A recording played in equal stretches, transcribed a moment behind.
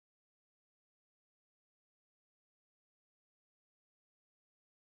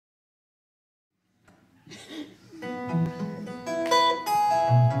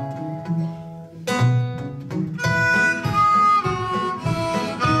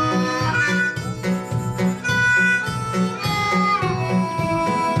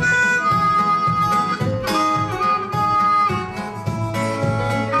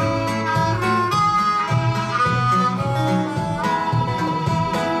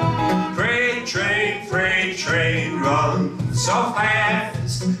Freight train, run so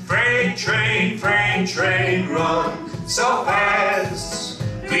fast. Freight train, run so fast.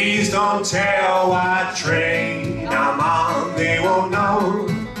 Please don't tell what train I'm on. They won't know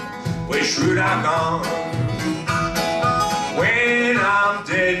which route I've gone. When I'm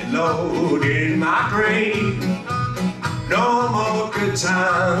dead, load in my grave, no more good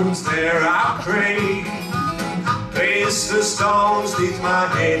times there I'll crave. Place the stones beneath my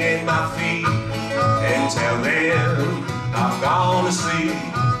head and my feet, and tell them I've gone to sleep.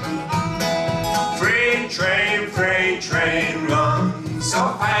 Freight train, run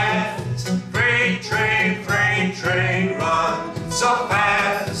so fast. Freight train, run so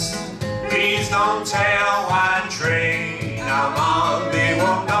fast. Please don't tell what train I'm on. They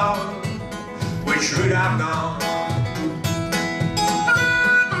won't know which route I've gone.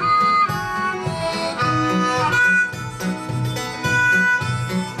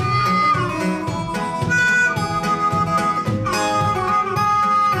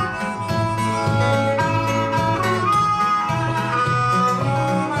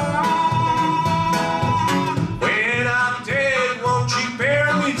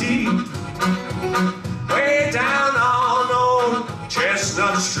 Way down on old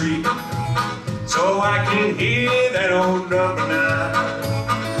Chestnut Street, so I can hear that old number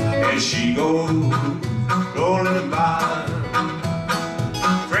 9 as she goes rolling by.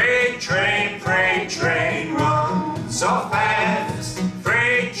 Freight train, run so fast.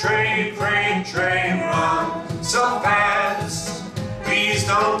 Freight train, run so fast. Please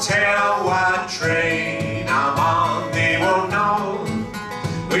don't tell what train I'm on. They won't know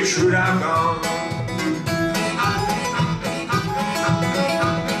which route I've gone.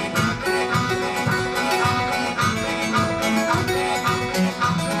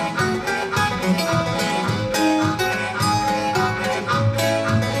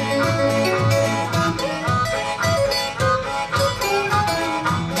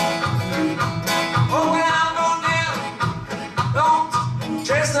 Oh, when I'm going down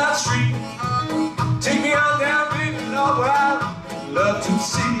Chestnut Street, take me on down, baby, Lord, where I love to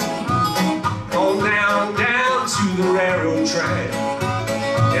see. On down to the railroad track,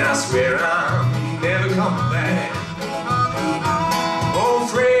 and I swear I'm never coming back. Oh,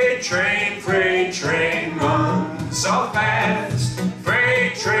 freight train, run so fast.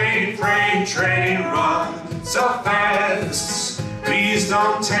 Freight train, run so fast. Please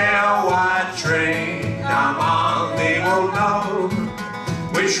don't tell what train I'm on. They won't know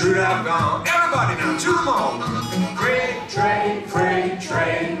which route I've gone. Everybody now, to the moment. Freight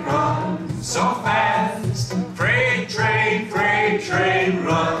train, run so fast. Freight train,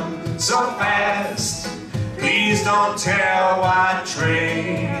 run so fast. Please don't tell what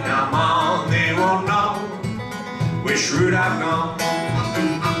train I'm on. They won't know which route I've gone.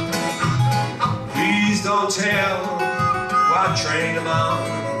 Please don't tell what train I'm on.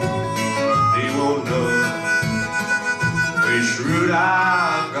 They won't know which route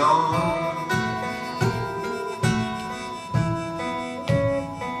I've